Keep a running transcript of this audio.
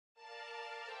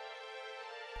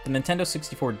The Nintendo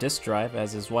 64 disk drive,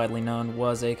 as is widely known,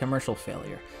 was a commercial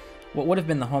failure. What would have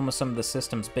been the home of some of the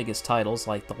system's biggest titles,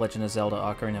 like The Legend of Zelda,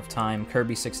 Ocarina of Time,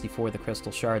 Kirby 64, The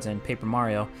Crystal Shards, and Paper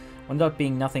Mario, wound up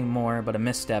being nothing more but a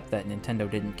misstep that Nintendo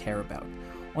didn't care about,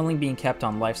 only being kept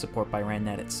on life support by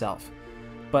RANDNet itself.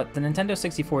 But the Nintendo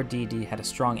 64DD had a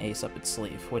strong ace up its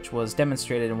sleeve, which was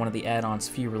demonstrated in one of the add-on's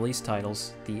few release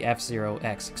titles, the F-Zero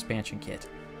X expansion kit.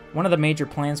 One of the major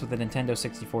plans with the Nintendo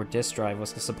 64 disk drive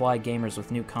was to supply gamers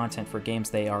with new content for games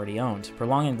they already owned,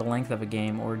 prolonging the length of a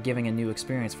game or giving a new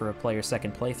experience for a player's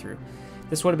second playthrough.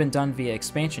 This would have been done via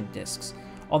expansion discs.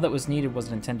 All that was needed was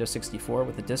a Nintendo 64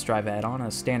 with a disk drive add-on, a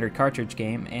standard cartridge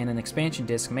game, and an expansion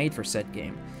disc made for said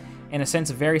game. In a sense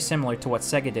very similar to what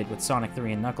Sega did with Sonic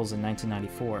 3 and Knuckles in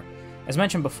 1994. As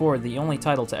mentioned before, the only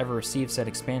title to ever receive said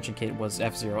expansion kit was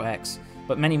F-Zero X,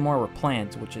 but many more were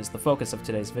planned, which is the focus of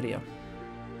today's video.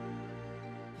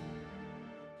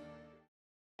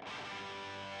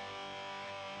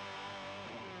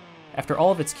 After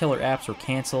all of its killer apps were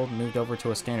cancelled, moved over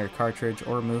to a standard cartridge,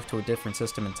 or moved to a different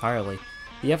system entirely,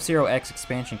 the F-Zero X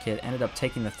expansion kit ended up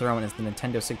taking the throne as the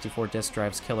Nintendo 64 disk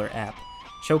drive's killer app,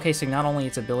 showcasing not only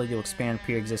its ability to expand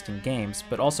pre-existing games,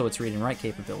 but also its read and write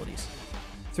capabilities.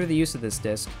 Through the use of this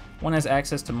disc, one has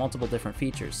access to multiple different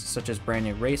features, such as brand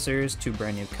new racers, 2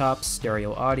 brand new cups,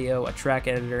 stereo audio, a track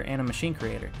editor, and a machine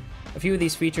creator. A few of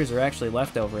these features are actually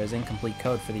left over as incomplete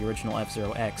code for the original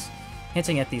F-Zero X,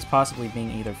 hinting at these possibly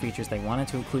being either features they wanted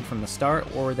to include from the start,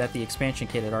 or that the expansion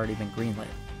kit had already been greenlit.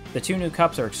 The 2 new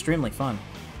cups are extremely fun,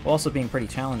 while also being pretty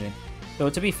challenging. Though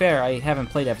to be fair, I haven't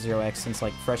played F-Zero X since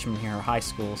like freshman year of high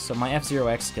school, so my F-Zero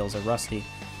X skills are rusty,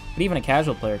 but even a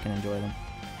casual player can enjoy them.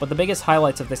 But the biggest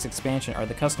highlights of this expansion are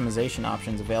the customization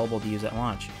options available to use at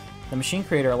launch. The machine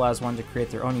creator allows one to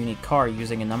create their own unique car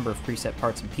using a number of preset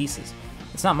parts and pieces.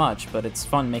 It's not much, but it's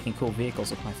fun making cool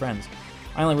vehicles with my friends.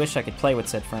 I only wish I could play with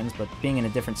said friends, but being in a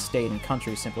different state and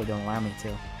country simply don't allow me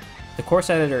to. The course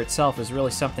editor itself is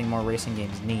really something more racing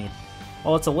games need.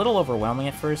 While it's a little overwhelming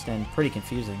at first and pretty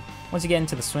confusing, once you get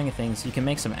into the swing of things, you can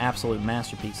make some absolute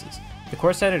masterpieces. The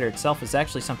course editor itself is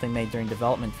actually something made during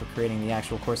development for creating the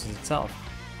actual courses itself.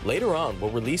 Later on,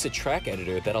 we'll release a track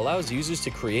editor that allows users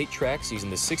to create tracks using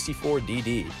the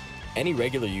 64DD. Any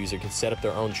regular user can set up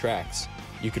their own tracks.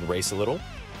 You can race a little,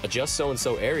 adjust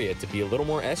so-and-so area to be a little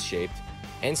more S-shaped,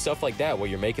 and stuff like that while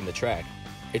you're making the track.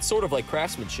 It's sort of like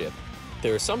craftsmanship.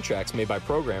 There are some tracks made by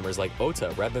programmers like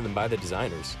Ota rather than by the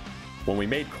designers. When we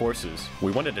made courses,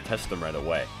 we wanted to test them right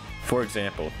away. For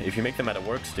example, if you make them at a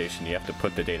workstation, you have to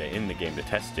put the data in the game to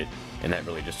test it, and that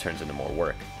really just turns into more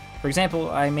work. For example,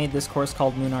 I made this course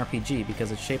called Moon RPG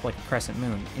because it's shaped like a crescent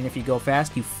moon, and if you go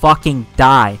fast, you fucking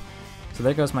die! So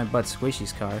there goes my Bud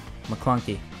Squishy's car,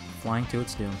 McClunky, flying to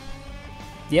its doom.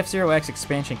 The F-Zero X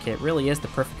expansion kit really is the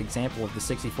perfect example of the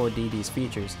 64DD's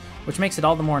features, which makes it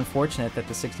all the more unfortunate that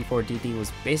the 64DD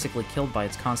was basically killed by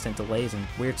its constant delays and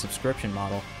weird subscription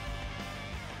model.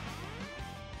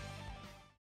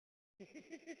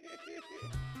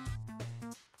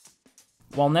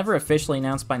 While never officially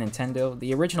announced by Nintendo,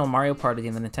 the original Mario Party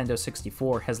in the Nintendo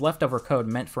 64 has leftover code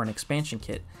meant for an expansion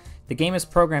kit. The game is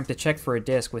programmed to check for a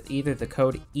disc with either the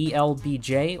code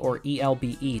ELBJ or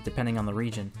ELBE depending on the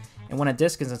region, and when a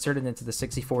disc is inserted into the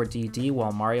 64DD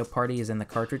while Mario Party is in the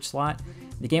cartridge slot,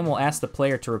 the game will ask the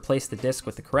player to replace the disc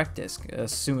with the correct disc,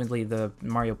 assumedly the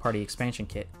Mario Party expansion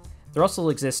kit. There also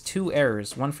exists 2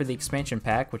 errors, one for the expansion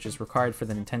pack, which is required for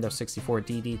the Nintendo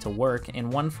 64DD to work,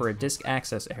 and one for a disc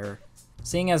access error.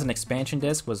 Seeing as an expansion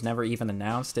disc was never even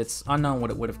announced, it's unknown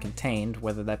what it would have contained,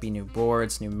 whether that be new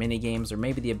boards, new minigames, or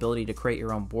maybe the ability to create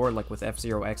your own board like with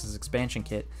F-Zero X's expansion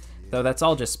kit, though that's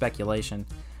all just speculation.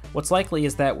 What's likely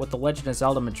is that with The Legend of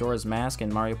Zelda Majora's Mask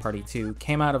and Mario Party 2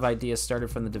 came out of ideas started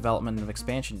from the development of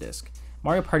expansion disc.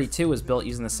 Mario Party 2 was built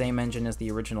using the same engine as the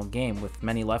original game, with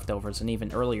many leftovers and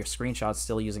even earlier screenshots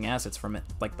still using assets from it,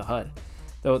 like the HUD.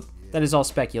 Though that is all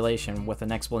speculation, with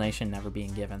an explanation never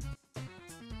being given.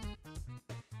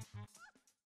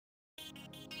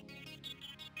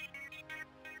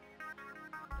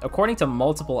 According to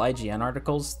multiple IGN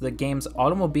articles, the games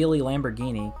Automobili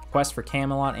Lamborghini, Quest for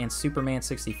Camelot, and Superman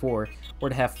 64 were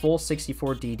to have full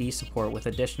 64DD support with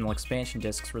additional expansion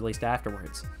discs released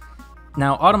afterwards.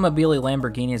 Now, Automobili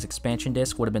Lamborghini's expansion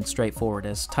disc would have been straightforward,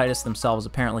 as Titus themselves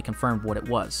apparently confirmed what it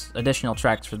was, additional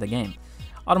tracks for the game.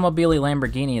 Automobili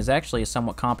Lamborghini is actually a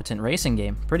somewhat competent racing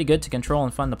game, pretty good to control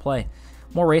and fun to play.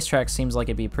 More racetracks seems like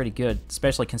it'd be pretty good,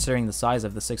 especially considering the size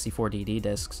of the 64DD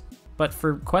discs. But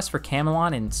for Quest for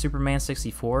Camelot and Superman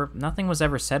 64, nothing was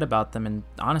ever said about them, and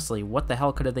honestly, what the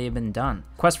hell could they have been done?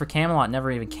 Quest for Camelot never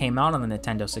even came out on the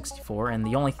Nintendo 64, and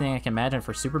the only thing I can imagine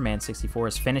for Superman 64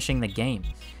 is finishing the game.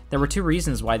 There were two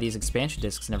reasons why these expansion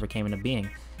discs never came into being.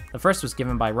 The first was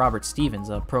given by Robert Stevens,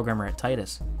 a programmer at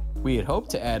Titus. We had hoped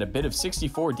to add a bit of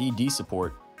 64DD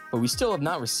support, but we still have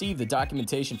not received the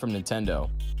documentation from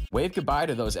Nintendo. Wave goodbye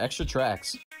to those extra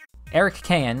tracks. Eric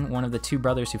Cahan, one of the two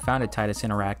brothers who founded Titus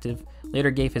Interactive, later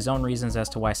gave his own reasons as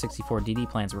to why 64DD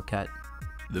plans were cut.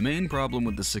 The main problem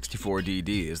with the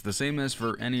 64DD is the same as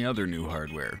for any other new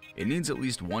hardware. It needs at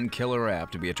least one killer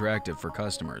app to be attractive for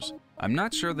customers. I'm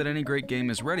not sure that any great game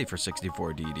is ready for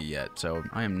 64DD yet, so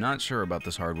I am not sure about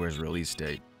this hardware's release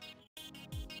date.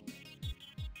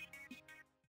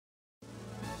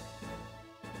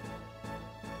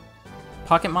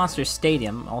 Pocket Monsters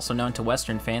Stadium, also known to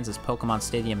Western fans as Pokemon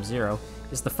Stadium Zero,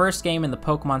 is the first game in the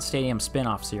Pokemon Stadium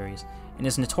spin-off series, and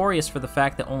is notorious for the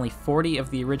fact that only 40 of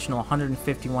the original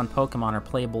 151 Pokemon are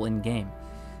playable in-game.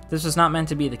 This was not meant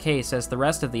to be the case, as the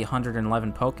rest of the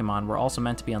 111 Pokemon were also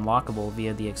meant to be unlockable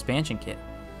via the expansion kit.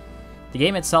 The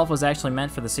game itself was actually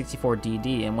meant for the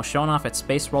 64DD and was shown off at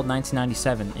Space World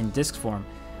 1997 in disc form,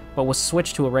 but was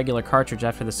switched to a regular cartridge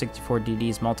after the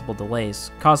 64DD's multiple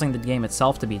delays, causing the game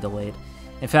itself to be delayed.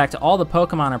 In fact, all the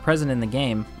Pokemon are present in the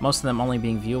game, most of them only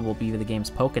being viewable via the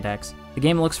game's Pokédex. The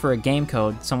game looks for a game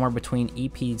code somewhere between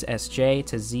EPSJ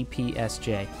to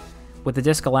ZPSJ, with the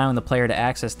disc allowing the player to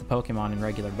access the Pokemon in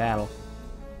regular battle.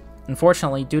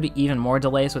 Unfortunately, due to even more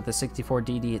delays with the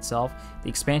 64DD itself, the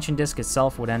expansion disc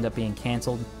itself would end up being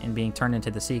cancelled and being turned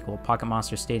into the sequel, Pocket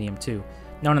Monster Stadium 2,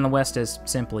 known in the West as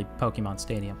simply Pokemon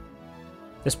Stadium.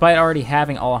 Despite already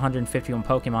having all 151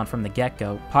 Pokemon from the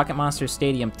get-go, Pocket Monster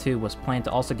Stadium 2 was planned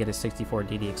to also get a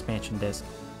 64DD expansion disc.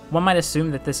 One might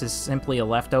assume that this is simply a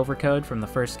leftover code from the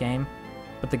first game,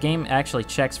 but the game actually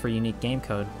checks for unique game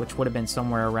code, which would have been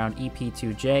somewhere around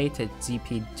EP2J to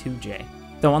ZP2J.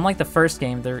 Though unlike the first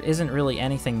game, there isn't really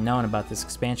anything known about this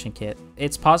expansion kit.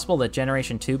 It's possible that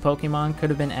Generation 2 Pokemon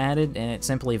could have been added, and it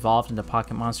simply evolved into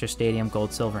Pocket Monster Stadium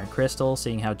Gold, Silver, and Crystal,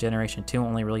 seeing how Generation 2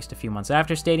 only released a few months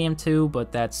after Stadium 2,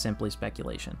 but that's simply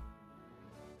speculation.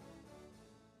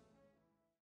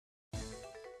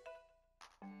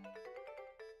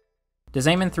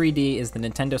 Dazaiman 3D is the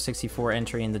Nintendo 64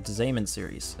 entry in the Dazaiman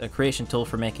series, a creation tool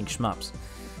for making shmups.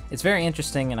 It's very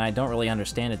interesting, and I don't really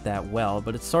understand it that well,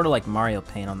 but it's sort of like Mario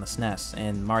Paint on the SNES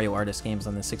and Mario Artist games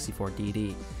on the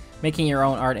 64DD, making your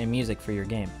own art and music for your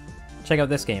game. Check out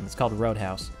this game, it's called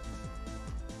Roadhouse.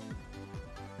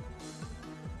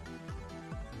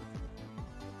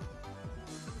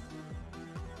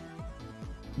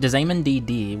 Dazaiman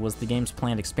DD was the game's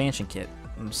planned expansion kit,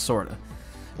 sorta.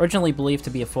 Originally believed to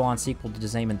be a full-on sequel to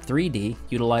Dazaiman 3D,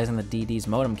 utilizing the DD's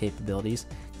modem capabilities,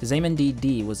 Dazaiman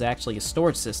DD was actually a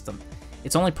storage system.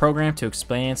 It's only programmed to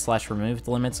expand/remove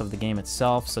the limits of the game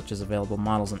itself, such as available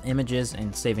models and images,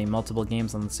 and saving multiple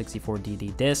games on the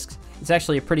 64DD discs. It's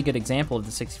actually a pretty good example of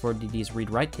the 64DD's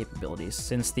read-write capabilities,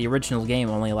 since the original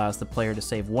game only allows the player to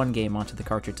save one game onto the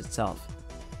cartridge itself.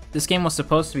 This game was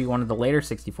supposed to be one of the later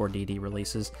 64DD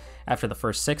releases, after the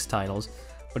first 6 titles,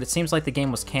 but it seems like the game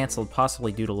was cancelled,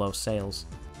 possibly due to low sales.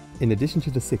 In addition to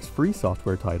the 6 free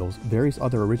software titles, various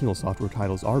other original software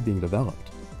titles are being developed.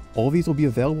 All of these will be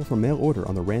available for mail order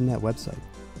on the RandNet website.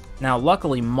 Now,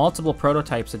 luckily, multiple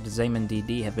prototypes of Dazaiman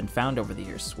DD have been found over the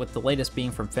years, with the latest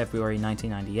being from February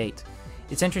 1998.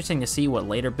 It's interesting to see what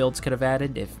later builds could have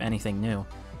added, if anything new.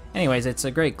 Anyways, it's a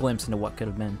great glimpse into what could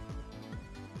have been.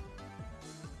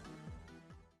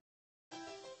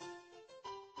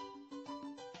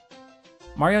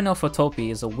 Mario no Photopia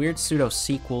is a weird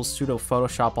pseudo-sequel,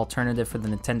 pseudo-Photoshop alternative for the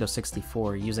Nintendo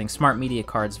 64, using smart media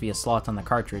cards via slot on the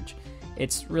cartridge.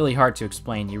 It's really hard to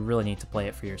explain, you really need to play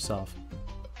it for yourself.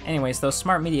 Anyways, those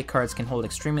smart media cards can hold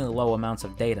extremely low amounts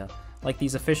of data, like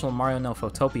these official Mario no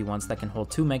Photopia ones that can hold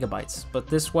 2 megabytes, but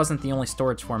this wasn't the only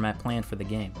storage format planned for the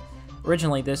game.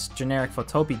 Originally, this generic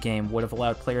Photopia game would have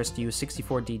allowed players to use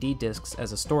 64DD discs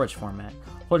as a storage format,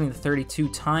 holding the 32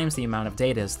 times the amount of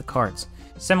data as the cards.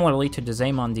 Similarly to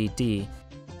Dazaiman DD,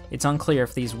 it's unclear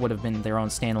if these would have been their own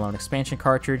standalone expansion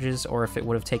cartridges, or if it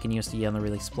would have taken use of the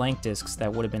unreleased blank discs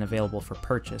that would have been available for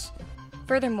purchase.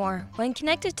 Furthermore, when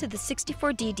connected to the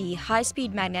 64DD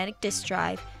high-speed magnetic disk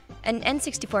drive, an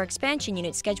N64 expansion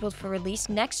unit scheduled for release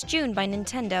next June by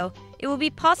Nintendo, it will be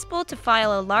possible to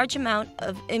file a large amount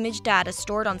of image data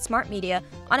stored on smart media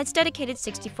on its dedicated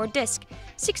 64 disc,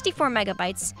 64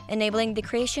 megabytes, enabling the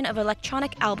creation of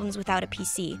electronic albums without a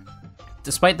PC.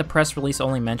 Despite the press release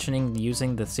only mentioning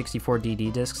using the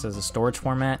 64DD discs as a storage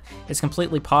format, it's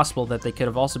completely possible that they could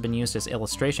have also been used as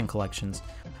illustration collections,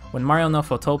 When Mario no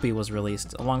Photopia was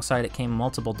released, alongside it came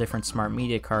multiple different smart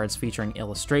media cards featuring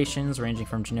illustrations ranging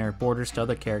from generic borders to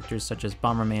other characters such as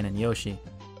Bomberman and Yoshi.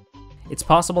 It's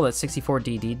possible that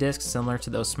 64DD discs similar to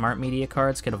those smart media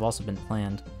cards could have also been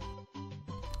planned.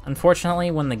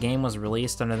 Unfortunately, when the game was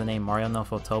released under the name Mario no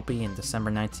Photopia in December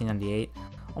 1998,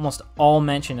 almost all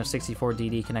mention of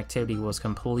 64DD connectivity was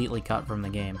completely cut from the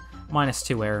game, minus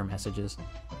 2 error messages.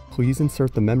 Please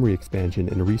insert the memory expansion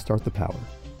and restart the power.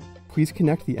 Please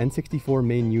connect the N64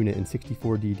 main unit and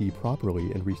 64DD properly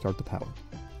and restart the power.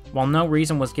 While no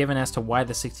reason was given as to why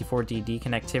the 64DD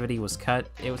connectivity was cut,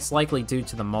 it was likely due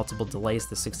to the multiple delays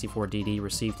the 64DD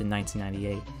received in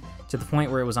 1998, to the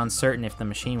point where it was uncertain if the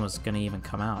machine was going to even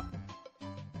come out.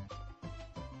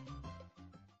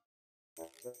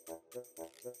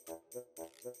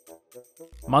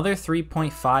 Mother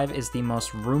 3.5 is the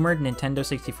most rumored Nintendo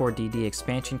 64DD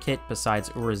expansion kit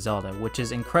besides Zelda, which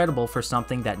is incredible for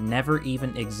something that never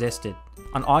even existed.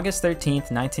 On August 13th,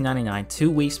 1999,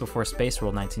 2 weeks before Space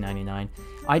World 1999,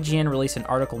 IGN released an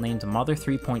article named Mother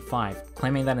 3.5,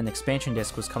 claiming that an expansion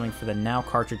disc was coming for the now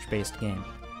cartridge-based game.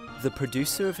 The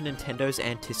producer of Nintendo's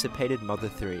anticipated Mother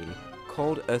 3,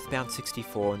 called Earthbound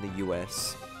 64 in the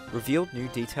US, revealed new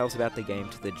details about the game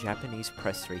to the Japanese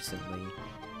press recently.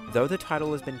 Though the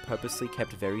title has been purposely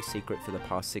kept very secret for the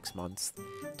past 6 months,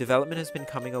 development has been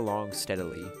coming along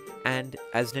steadily, and,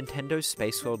 as Nintendo's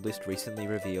Space World list recently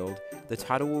revealed, the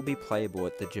title will be playable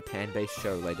at the Japan-based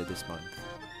show later this month.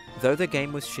 Though the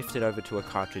game was shifted over to a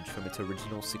cartridge from its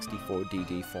original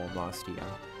 64DD form last year,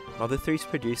 Mother 3's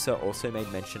producer also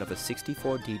made mention of a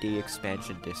 64DD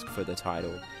expansion disc for the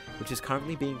title, which is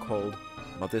currently being called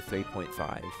Mother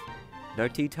 3.5. No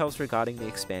details regarding the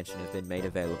expansion have been made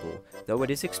available, though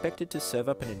it is expected to serve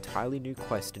up an entirely new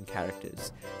quest and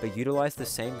characters, but utilize the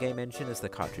same game engine as the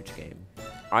cartridge game.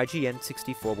 IGN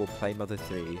 64 will play Mother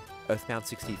 3, Earthbound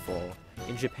 64,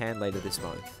 in Japan later this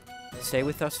month. Stay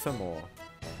with us for more.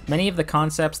 Many of the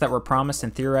concepts that were promised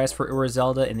and theorized for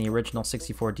Zelda in the original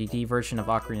 64DD version of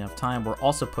Ocarina of Time were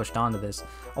also pushed onto this,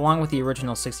 along with the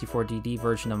original 64DD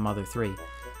version of Mother 3.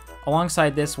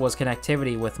 Alongside this was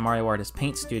connectivity with Mario Artist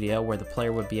Paint Studio, where the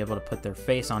player would be able to put their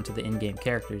face onto the in-game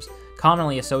characters,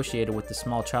 commonly associated with the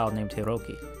small child named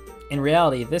Hiroki. In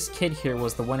reality, this kid here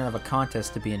was the winner of a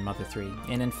contest to be in Mother 3,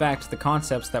 and in fact, the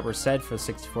concepts that were said for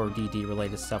 64DD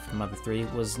related stuff in Mother 3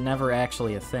 was never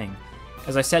actually a thing.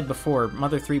 As I said before,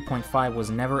 Mother 3.5 was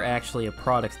never actually a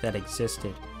product that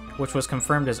existed, which was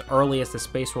confirmed as early as the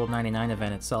Space World 99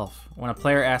 event itself, when a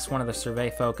player asked one of the survey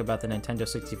folk about the Nintendo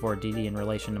 64DD in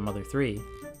relation to Mother 3.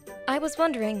 I was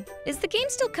wondering, is the game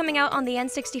still coming out on the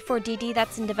N64DD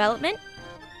that's in development?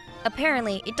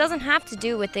 Apparently, it doesn't have to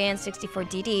do with the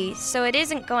N64DD, so it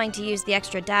isn't going to use the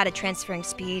extra data transferring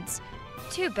speeds.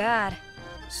 Too bad.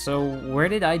 So where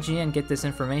did IGN get this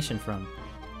information from?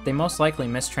 They most likely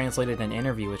mistranslated an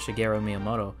interview with Shigeru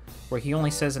Miyamoto, where he only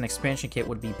says an expansion kit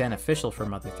would be beneficial for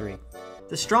Mother 3.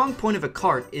 The strong point of a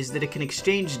cart is that it can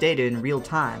exchange data in real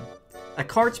time. A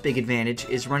cart's big advantage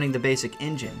is running the basic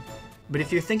engine, but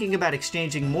if you're thinking about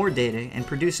exchanging more data and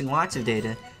producing lots of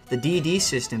data, the DD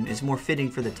system is more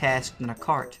fitting for the task than a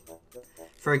cart.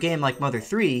 For a game like Mother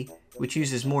 3, which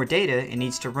uses more data and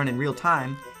needs to run in real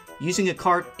time, using a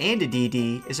cart and a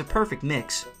DD is a perfect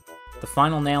mix. The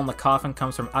final nail in the coffin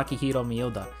comes from Akihiro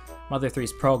Miyoda, Mother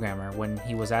 3's programmer, when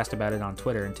he was asked about it on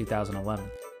Twitter in 2011.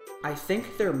 I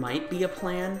think there might be a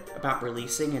plan about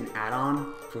releasing an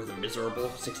add-on for the miserable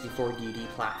 64DD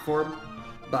platform,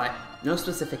 but no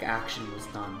specific action was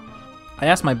done. I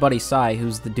asked my buddy Sai,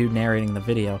 who's the dude narrating the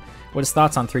video, what his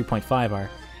thoughts on 3.5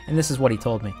 are, and this is what he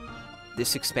told me.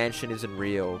 This expansion isn't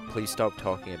real, please stop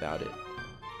talking about it.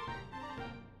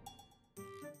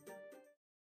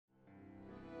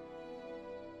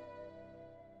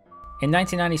 In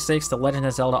 1996, the Legend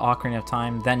of Zelda Ocarina of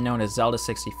Time, then known as Zelda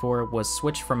 64, was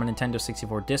switched from a Nintendo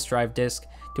 64 disk drive disc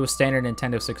to a standard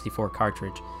Nintendo 64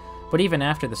 cartridge. But even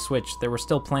after the switch, there were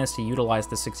still plans to utilize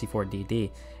the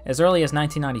 64DD. As early as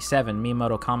 1997,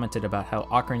 Miyamoto commented about how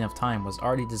Ocarina of Time was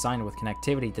already designed with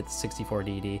connectivity to the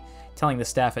 64DD, telling the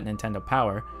staff at Nintendo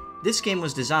Power, This game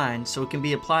was designed so it can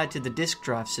be applied to the disk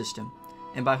drive system,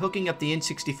 and by hooking up the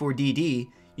N64DD,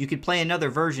 you could play another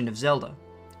version of Zelda.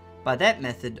 By that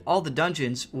method, all the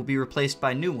dungeons will be replaced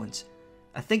by new ones.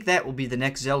 I think that will be the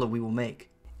next Zelda we will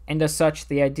make. And as such,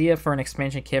 the idea for an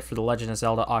expansion kit for The Legend of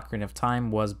Zelda Ocarina of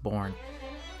Time was born,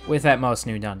 with at most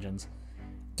new dungeons.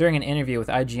 During an interview with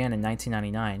IGN in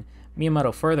 1999,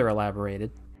 Miyamoto further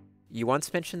elaborated, You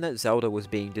once mentioned that Zelda was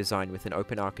being designed with an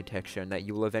open architecture and that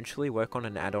you will eventually work on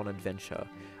an add-on adventure.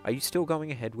 Are you still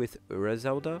going ahead with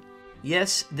Zelda?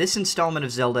 Yes, this installment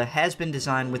of Zelda has been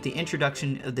designed with the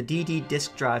introduction of the DD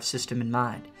disk drive system in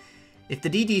mind. If the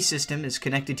DD system is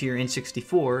connected to your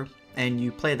N64, and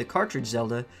you play the cartridge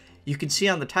Zelda, you can see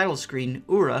on the title screen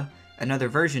Ura, another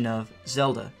version of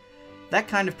Zelda. That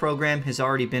kind of program has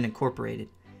already been incorporated.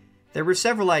 There were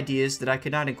several ideas that I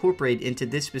could not incorporate into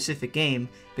this specific game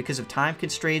because of time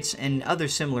constraints and other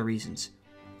similar reasons.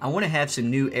 I want to have some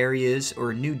new areas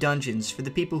or new dungeons for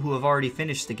the people who have already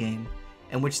finished the game,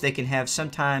 in which they can have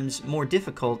sometimes more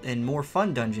difficult and more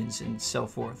fun dungeons and so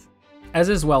forth. As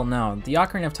is well known, the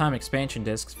Ocarina of Time expansion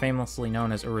disc, famously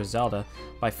known as Ura Zelda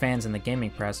by fans in the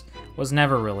gaming press, was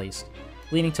never released,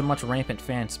 leading to much rampant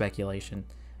fan speculation.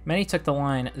 Many took the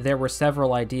line, "There were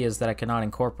several ideas that I could not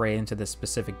incorporate into this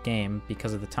specific game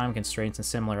because of the time constraints and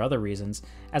similar other reasons,"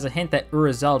 as a hint that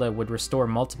Ura Zelda would restore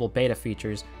multiple beta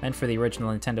features meant for the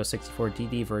original Nintendo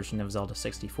 64DD version of Zelda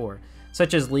 64,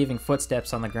 such as leaving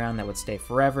footsteps on the ground that would stay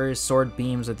forever, sword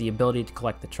beams with the ability to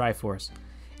collect the Triforce.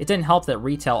 It didn't help that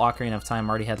retail Ocarina of Time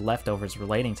already had leftovers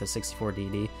relating to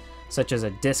 64DD, such as a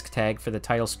disc tag for the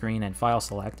title screen and file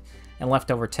select, and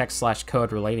leftover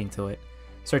text/code relating to it.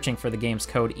 Searching for the game's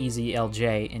code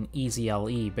EZLJ and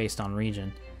EZLE based on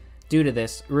region. Due to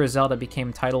this, Ura Zelda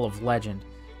became title of Legend,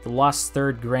 the lost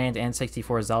third grand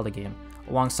N64 Zelda game,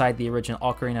 alongside the original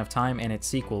Ocarina of Time and its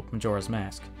sequel, Majora's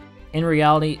Mask. In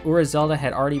reality, Ura Zelda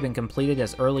had already been completed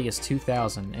as early as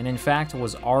 2000, and in fact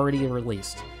was already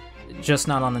released, just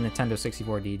not on the Nintendo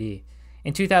 64DD.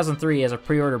 In 2003, as a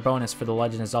pre-order bonus for The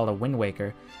Legend of Zelda Wind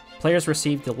Waker, players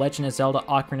received the Legend of Zelda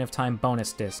Ocarina of Time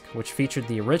bonus disc, which featured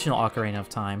the original Ocarina of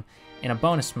Time in a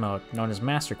bonus mode known as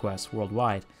Master Quest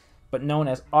worldwide, but known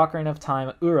as Ocarina of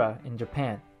Time Ura in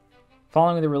Japan.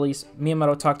 Following the release,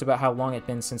 Miyamoto talked about how long it had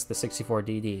been since the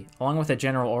 64DD, along with a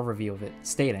general overview of it,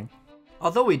 stating,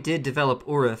 "Although we did develop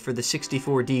Ura for the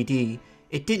 64DD,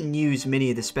 it didn't use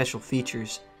many of the special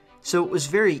features, so it was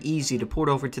very easy to port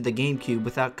over to the GameCube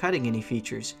without cutting any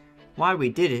features. Why we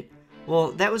did it?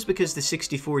 Well, that was because the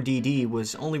 64DD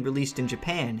was only released in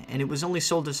Japan, and it was only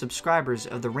sold to subscribers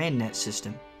of the RANDNet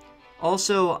system.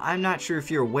 Also, I'm not sure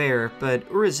if you're aware, but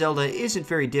Ura Zelda isn't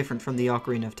very different from the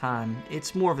Ocarina of Time.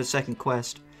 It's more of a second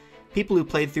quest. People who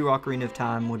played through Ocarina of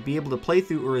Time would be able to play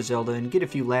through Ura Zelda and get a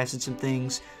few laughs at some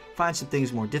things, find some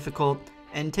things more difficult,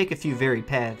 and take a few varied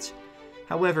paths.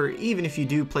 However, even if you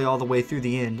do play all the way through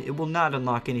the end, it will not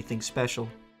unlock anything special."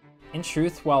 In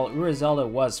truth, while Ura Zelda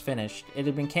was finished, it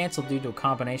had been cancelled due to a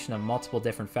combination of multiple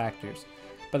different factors.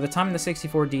 By the time the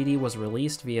 64DD was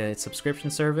released via its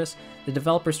subscription service, the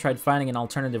developers tried finding an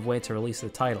alternative way to release the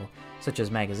title, such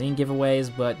as magazine giveaways,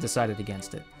 but decided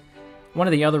against it. One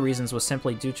of the other reasons was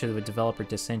simply due to the developer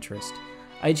disinterest.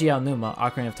 Eiji Aonuma,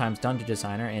 Ocarina of Time's dungeon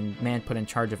designer and man put in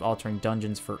charge of altering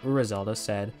dungeons for Ura Zelda,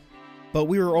 said, "But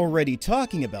we were already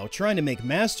talking about trying to make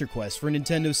Master Quest for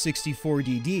Nintendo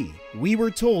 64DD. We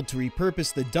were told to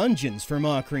repurpose the dungeons from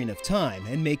Ocarina of Time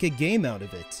and make a game out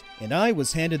of it, and I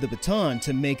was handed the baton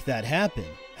to make that happen.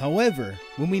 However,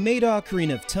 when we made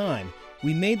Ocarina of Time,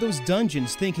 we made those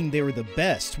dungeons thinking they were the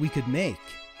best we could make.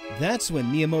 That's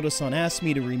when Miyamoto-san asked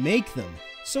me to remake them,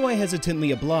 so I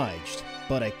hesitantly obliged,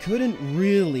 but I couldn't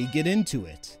really get into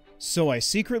it. So I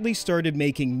secretly started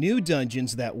making new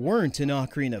dungeons that weren't in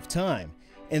Ocarina of Time,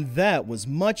 and that was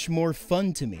much more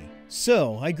fun to me.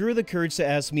 So I grew the courage to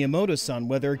ask Miyamoto-san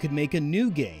whether I could make a new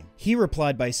game. He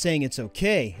replied by saying it's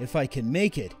okay if I can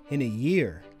make it in a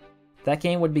year." That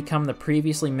game would become the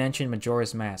previously mentioned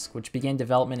Majora's Mask, which began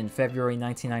development in February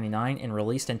 1999 and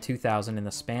released in 2000 in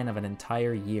the span of an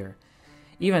entire year.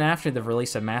 Even after the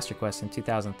release of Master Quest in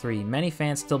 2003, many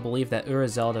fans still believe that Ura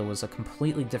Zelda was a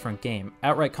completely different game,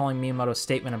 outright calling Miyamoto's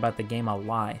statement about the game a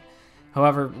lie.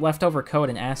 However, leftover code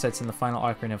and assets in the final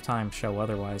Ocarina of Time show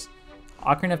otherwise.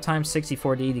 Ocarina of Time's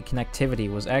 64DD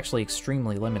connectivity was actually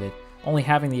extremely limited, only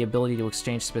having the ability to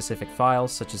exchange specific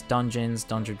files such as dungeons,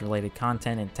 dungeon-related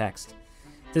content, and text.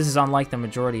 This is unlike the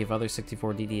majority of other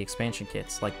 64DD expansion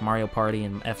kits, like Mario Party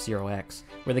and F-Zero X,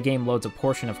 where the game loads a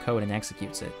portion of code and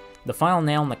executes it. The final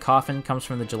nail in the coffin comes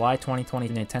from the July 2020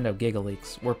 Nintendo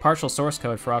GigaLeaks, where partial source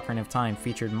code for Ocarina of Time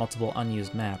featured multiple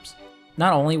unused maps.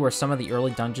 Not only were some of the early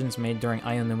dungeons made during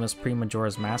Aonuma's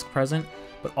pre-Majora's Mask present,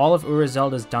 but all of Ura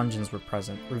Zelda's dungeons were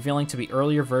present, revealing to be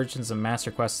earlier versions of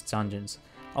Master Quest's dungeons,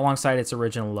 alongside its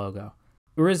original logo.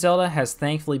 Ura Zelda has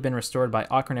thankfully been restored by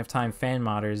Ocarina of Time fan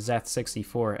modder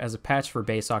Zeth64 as a patch for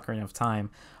base Ocarina of Time,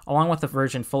 along with a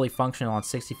version fully functional on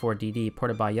 64DD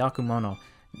ported by Yakumono,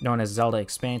 known as Zelda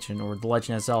Expansion, or The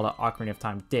Legend of Zelda Ocarina of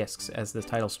Time Discs, as the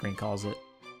title screen calls it.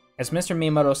 As Mr.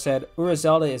 Miyamoto said, Ura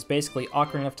Zelda is basically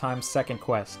Ocarina of Time's second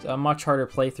quest, a much harder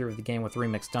playthrough of the game with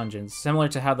remixed dungeons, similar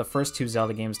to how the first two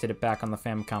Zelda games did it back on the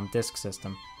Famicom Disk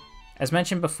System. As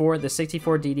mentioned before, the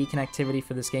 64DD connectivity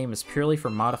for this game is purely for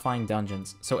modifying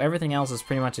dungeons, so everything else is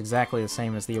pretty much exactly the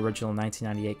same as the original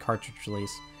 1998 cartridge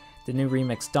release. The new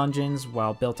remixed dungeons,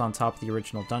 while built on top of the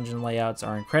original dungeon layouts,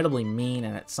 are incredibly mean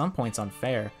and at some points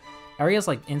unfair. Areas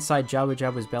like inside Jabu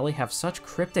Jabu's belly have such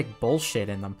cryptic bullshit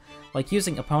in them, like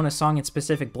using Epona's song in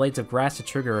specific blades of grass to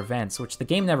trigger events, which the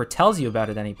game never tells you about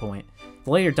at any point. The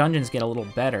later dungeons get a little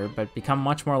better, but become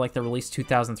much more like the released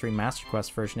 2003 Master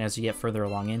Quest version as you get further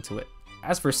along into it.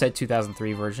 As for said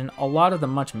 2003 version, a lot of the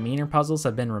much meaner puzzles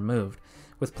have been removed,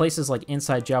 with places like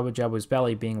inside Jabu Jabu's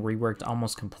belly being reworked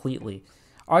almost completely.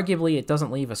 Arguably, it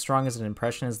doesn't leave as strong as an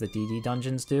impression as the DD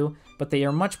dungeons do, but they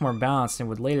are much more balanced and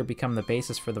would later become the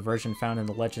basis for the version found in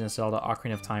the Legend of Zelda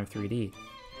Ocarina of Time 3D.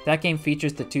 That game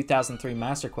features the 2003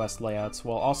 Master Quest layouts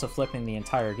while also flipping the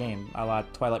entire game, a la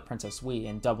Twilight Princess Wii,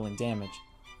 and doubling damage.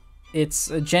 It's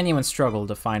a genuine struggle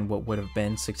to find what would have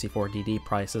been 64DD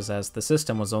prices, as the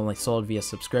system was only sold via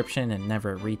subscription and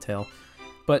never at retail.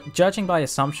 But judging by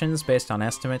assumptions based on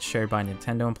estimates shared by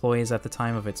Nintendo employees at the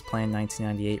time of its planned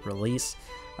 1998 release,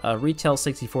 retail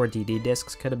 64DD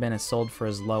discs could have been sold for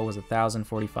as low as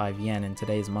 1,045 yen in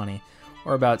today's money,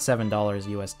 or about $7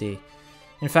 USD.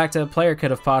 In fact, a player could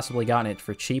have possibly gotten it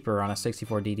for cheaper on a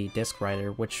 64DD disc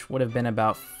writer, which would have been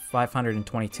about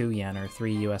 522 yen or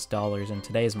 $3 US in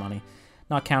today's money,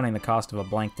 not counting the cost of a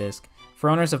blank disc. For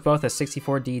owners of both a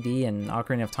 64DD and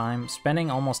Ocarina of Time,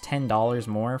 spending almost $10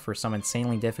 more for some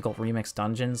insanely difficult remixed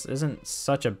dungeons isn't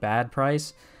such a bad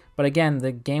price, but again,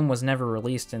 the game was never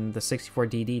released and the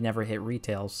 64DD never hit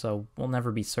retail, so we'll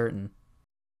never be certain.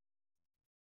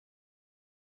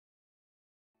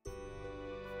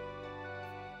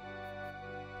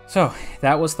 So,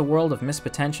 that was the world of missed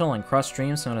potential and crushed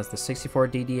dreams known as the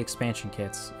 64DD expansion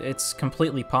kits. It's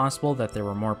completely possible that there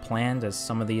were more planned, as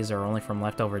some of these are only from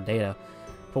leftover data,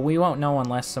 but we won't know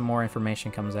unless some more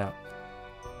information comes out.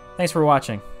 Thanks for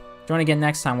watching. Join again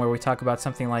next time where we talk about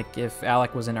something like if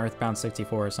Alec was in Earthbound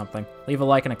 64 or something. Leave a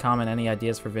like and a comment any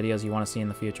ideas for videos you want to see in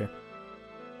the future.